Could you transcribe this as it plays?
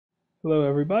Hello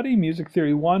everybody, Music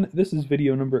Theory 1. This is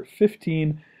video number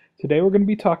 15. Today we're going to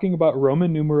be talking about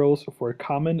Roman numerals for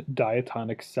common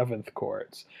diatonic seventh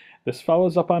chords. This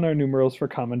follows up on our numerals for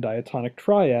common diatonic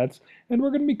triads, and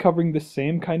we're going to be covering the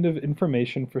same kind of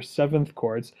information for seventh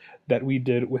chords that we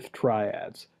did with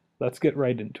triads. Let's get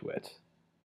right into it.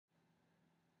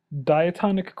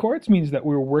 Diatonic chords means that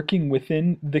we're working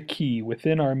within the key,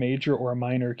 within our major or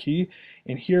minor key,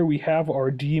 and here we have our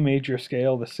D major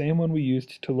scale, the same one we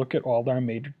used to look at all our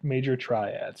major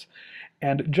triads.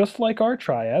 And just like our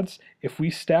triads, if we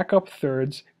stack up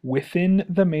thirds within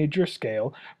the major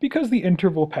scale, because the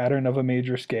interval pattern of a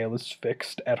major scale is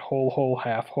fixed at whole, whole,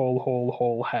 half, whole, whole,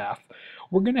 whole, half,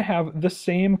 we're going to have the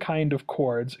same kind of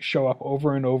chords show up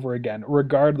over and over again,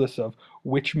 regardless of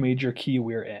which major key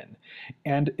we're in.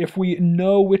 And if we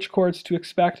know which chords to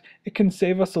expect, it can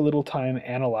save us a little time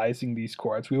analyzing these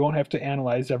chords. We won't have to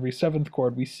analyze every seventh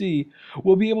chord we see.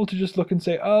 We'll be able to just look and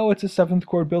say, oh, it's a seventh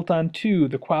chord built on 2,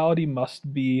 the quality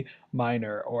must be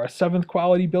minor, or a seventh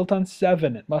quality built on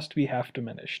 7, it must be half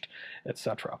diminished,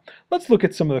 etc. Let's look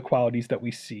at some of the qualities that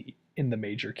we see in the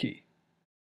major key.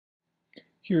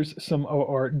 Here's some of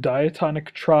our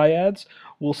diatonic triads.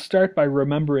 We'll start by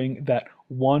remembering that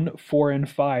 1, 4, and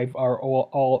 5 are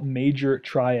all major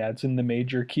triads in the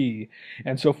major key.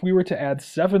 And so if we were to add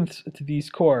sevenths to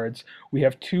these chords, we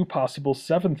have two possible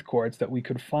seventh chords that we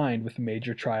could find with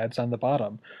major triads on the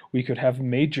bottom. We could have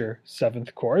major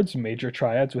seventh chords, major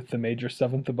triads with the major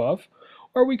seventh above,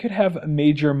 or we could have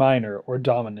major minor or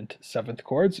dominant seventh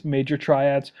chords, major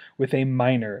triads with a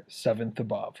minor seventh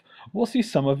above. We'll see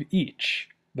some of each.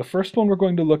 The first one we're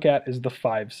going to look at is the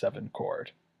 5-7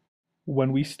 chord.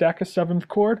 When we stack a seventh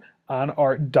chord on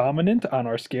our dominant, on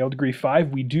our scale degree 5,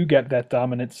 we do get that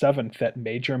dominant seventh, that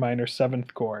major minor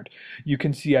seventh chord. You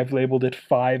can see I've labeled it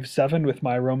 5-7 with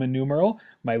my Roman numeral,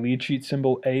 my lead sheet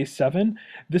symbol A7.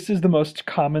 This is the most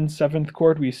common seventh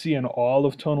chord we see in all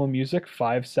of tonal music,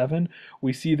 5-7.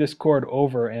 We see this chord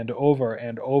over and over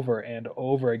and over and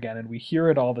over again, and we hear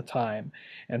it all the time.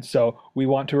 And so we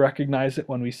want to recognize it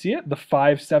when we see it. The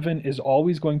 5-7 is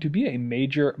always going to be a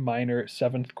major minor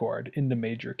seventh chord in the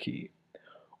major key.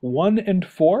 1 and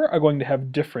 4 are going to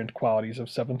have different qualities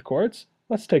of seventh chords.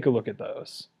 Let's take a look at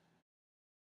those.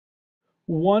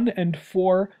 1 and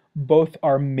 4 both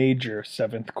are major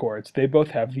seventh chords. They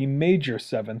both have the major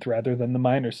seventh rather than the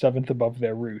minor seventh above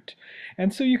their root.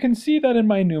 And so you can see that in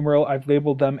my numeral I've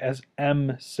labeled them as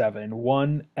M7,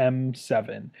 1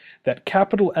 M7. That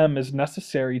capital M is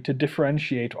necessary to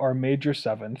differentiate our major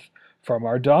seventh from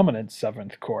our dominant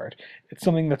seventh chord. It's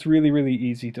something that's really, really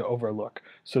easy to overlook.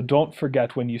 So don't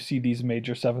forget when you see these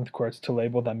major seventh chords to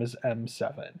label them as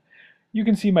M7. You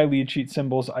can see my lead sheet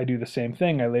symbols. I do the same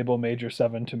thing. I label major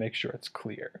 7 to make sure it's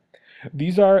clear.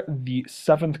 These are the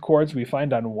seventh chords we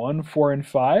find on 1, 4, and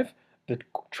 5.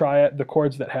 The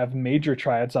chords that have major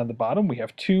triads on the bottom. We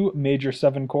have 2 major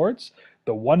 7 chords,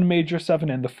 the 1 major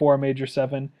 7 and the 4 major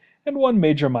 7, and 1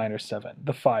 major minor 7,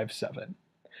 the 5-7.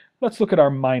 Let's look at our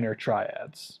minor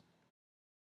triads.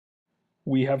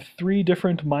 We have 3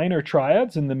 different minor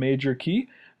triads in the major key,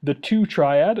 the 2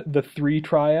 triad, the 3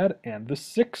 triad, and the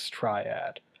 6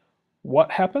 triad.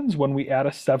 What happens when we add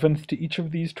a seventh to each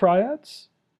of these triads?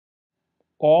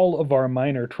 All of our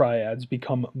minor triads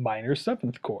become minor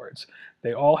seventh chords.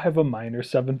 They all have a minor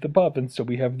seventh above, and so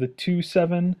we have the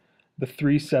 2-7, the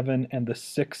 3-7, and the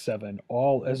 6-7,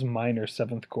 all as minor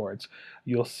seventh chords.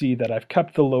 You'll see that I've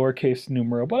kept the lowercase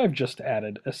numeral, but I've just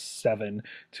added a 7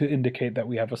 to indicate that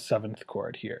we have a seventh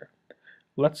chord here.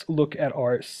 Let's look at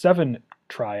our 7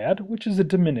 triad, which is a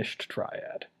diminished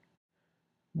triad.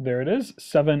 There it is,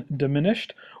 7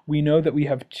 diminished. We know that we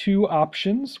have 2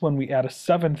 options when we add a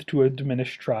seventh to a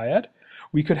diminished triad.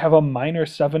 We could have a minor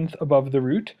seventh above the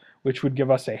root, which would give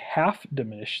us a half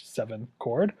diminished seventh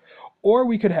chord, or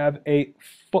we could have a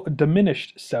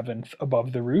diminished seventh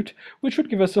above the root, which would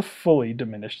give us a fully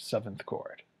diminished seventh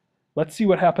chord. Let's see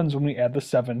what happens when we add the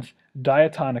seventh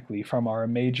diatonically from our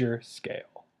major scale.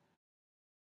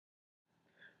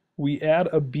 We add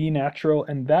a B natural,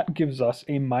 and that gives us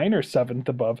a minor seventh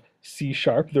above C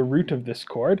sharp, the root of this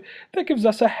chord. That gives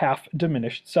us a half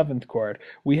diminished seventh chord.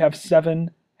 We have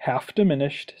 7 half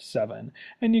diminished 7,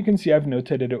 and you can see I've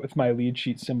notated it with my lead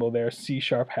sheet symbol there, C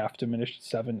sharp half diminished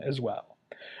 7 as well.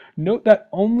 Note that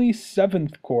only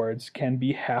seventh chords can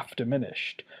be half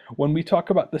diminished. When we talk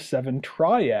about the 7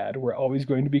 triad, we're always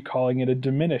going to be calling it a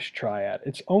diminished triad.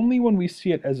 It's only when we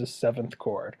see it as a seventh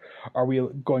chord are we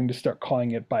going to start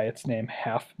calling it by its name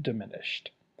half diminished.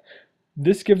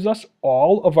 This gives us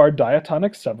all of our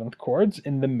diatonic seventh chords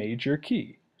in the major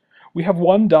key. We have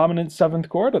 1 dominant seventh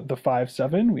chord, the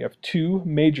 5-7. We have 2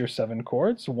 major 7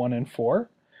 chords, 1 and 4.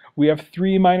 We have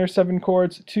 3 minor 7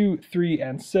 chords, 2, 3,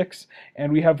 and 6,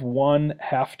 and we have 1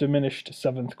 half diminished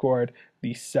 7th chord,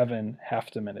 the 7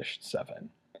 half diminished 7.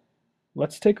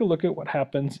 Let's take a look at what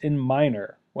happens in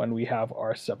minor when we have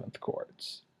our 7th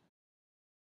chords.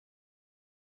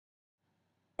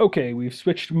 Okay, we've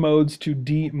switched modes to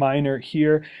D minor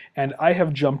here, and I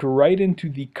have jumped right into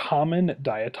the common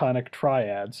diatonic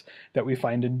triads that we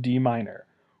find in D minor.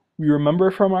 We remember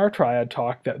from our triad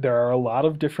talk that there are a lot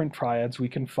of different triads we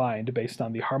can find based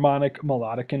on the harmonic,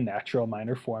 melodic, and natural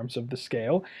minor forms of the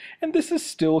scale, and this is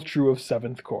still true of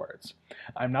 7th chords.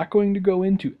 I'm not going to go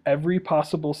into every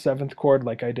possible 7th chord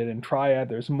like I did in triad.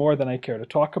 There's more than I care to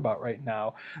talk about right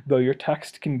now, though your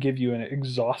text can give you an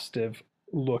exhaustive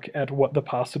look at what the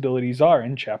possibilities are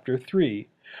in Chapter 3.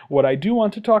 What I do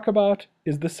want to talk about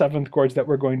is the 7th chords that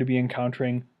we're going to be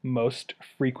encountering most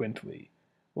frequently.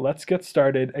 Let's get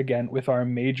started again with our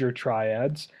major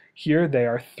triads. Here they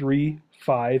are 3,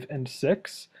 5, and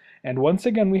 6. And once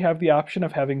again we have the option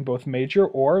of having both major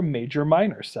or major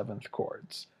minor 7th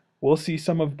chords. We'll see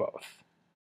some of both.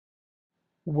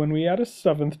 When we add a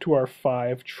 7th to our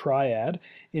 5 triad,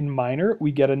 in minor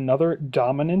we get another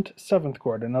dominant 7th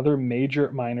chord, another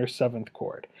major minor 7th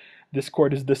chord. This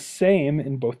chord is the same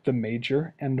in both the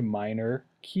major and minor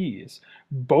keys.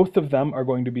 Both of them are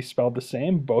going to be spelled the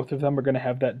same. Both of them are going to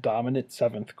have that dominant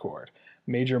 7th chord,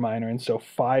 major, minor, and so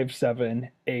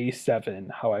 5-7,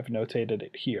 A7, how I've notated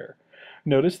it here.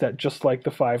 Notice that just like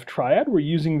the 5 triad, we're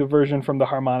using the version from the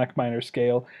harmonic minor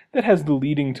scale that has the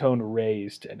leading tone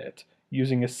raised in it,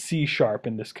 using a C sharp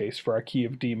in this case for our key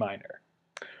of D minor.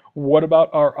 What about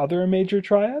our other major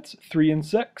triads, 3 and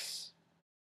 6?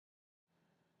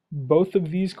 Both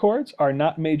of these chords are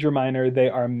not major minor, they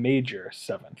are major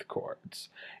 7th chords.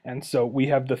 And so we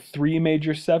have the 3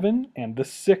 major 7 and the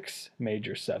 6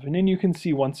 major 7. And you can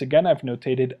see once again I've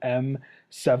notated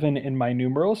M7 in my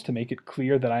numerals to make it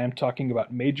clear that I am talking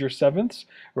about major 7ths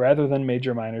rather than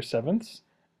major minor 7ths.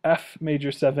 F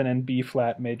major 7 and B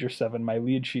flat major 7, my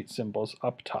lead sheet symbols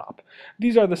up top.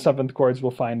 These are the 7th chords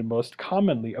we'll find most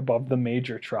commonly above the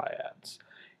major triads.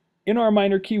 In our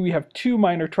minor key, we have 2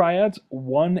 minor triads,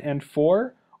 1 and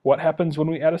 4. What happens when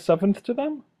we add a 7th to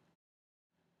them?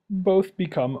 Both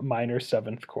become minor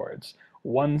 7th chords.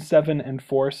 1-7 and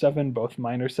 4-7, both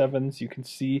minor 7s. You can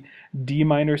see D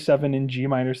minor 7 and G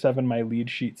minor 7, my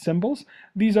lead sheet symbols.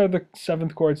 These are the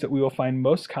 7th chords that we will find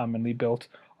most commonly built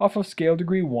off of scale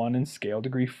degree 1 and scale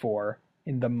degree 4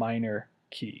 in the minor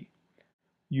key.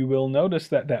 You will notice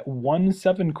that that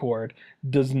 1-7 chord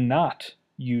does not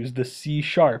use the C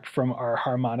sharp from our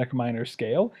harmonic minor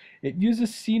scale. It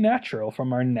uses C natural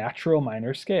from our natural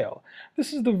minor scale.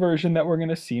 This is the version that we're going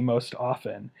to see most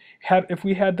often. If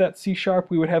we had that C sharp,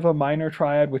 we would have a minor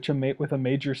triad with a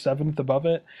major 7th above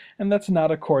it, and that's not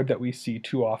a chord that we see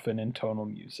too often in tonal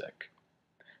music.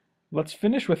 Let's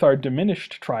finish with our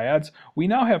diminished triads. We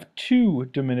now have 2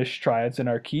 diminished triads in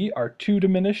our key, our 2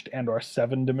 diminished and our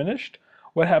 7 diminished.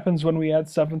 What happens when we add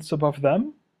 7ths above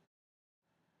them?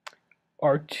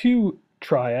 Our 2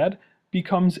 triad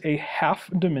becomes a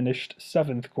half diminished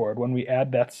 7th chord when we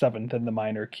add that 7th in the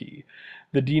minor key.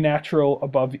 The D natural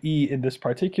above E in this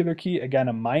particular key, again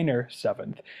a minor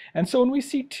 7th. And so when we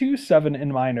see 2-7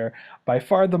 in minor, by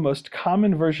far the most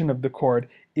common version of the chord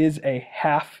is a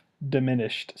half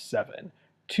diminished 7.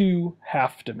 2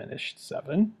 half diminished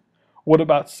 7. What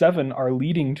about 7, our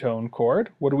leading tone chord?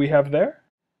 What do we have there?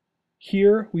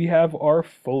 Here we have our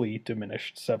fully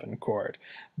diminished 7 chord.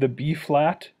 The B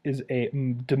flat is a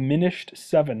diminished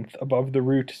 7th above the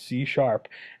root C sharp,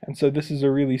 and so this is a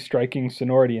really striking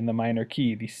sonority in the minor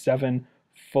key, the 7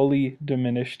 fully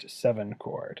diminished 7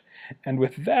 chord. And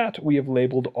with that, we have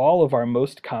labeled all of our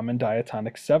most common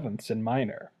diatonic 7ths in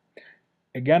minor.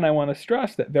 Again, I want to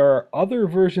stress that there are other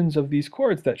versions of these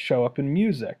chords that show up in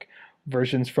music.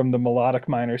 Versions from the melodic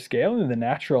minor scale and the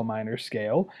natural minor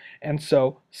scale, and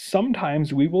so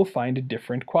sometimes we will find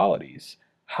different qualities.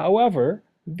 However,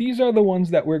 these are the ones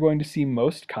that we're going to see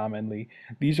most commonly.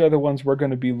 These are the ones we're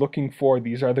going to be looking for.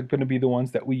 These are going to be the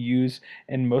ones that we use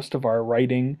in most of our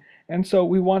writing, and so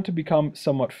we want to become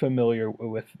somewhat familiar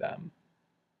with them.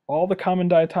 All the common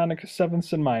diatonic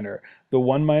 7ths in minor, the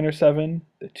 1 minor 7,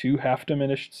 the 2 half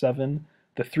diminished 7,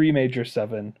 the 3 major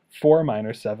 7, 4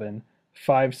 minor 7,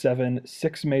 5-7,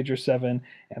 6 major 7,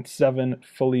 and 7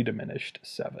 fully diminished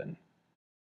 7.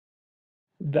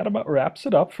 That about wraps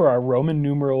it up for our Roman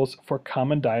numerals for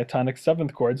common diatonic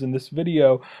 7th chords. In this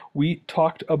video, we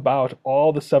talked about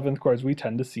all the 7th chords we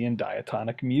tend to see in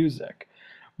diatonic music.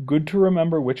 Good to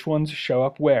remember which ones show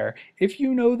up where. If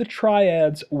you know the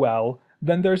triads well,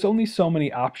 then there's only so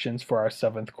many options for our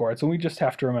 7th chords, and we just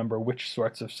have to remember which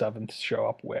sorts of 7ths show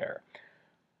up where.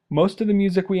 Most of the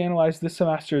music we analyze this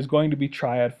semester is going to be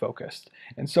triad focused,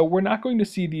 and so we're not going to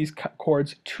see these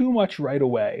chords too much right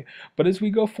away, but as we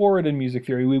go forward in music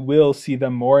theory, we will see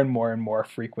them more and more and more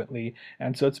frequently,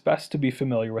 and so it's best to be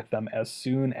familiar with them as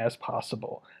soon as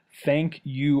possible. Thank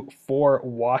you for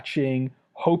watching.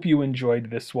 Hope you enjoyed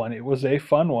this one. It was a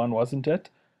fun one, wasn't it?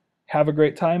 Have a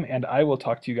great time, and I will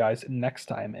talk to you guys next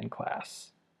time in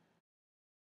class.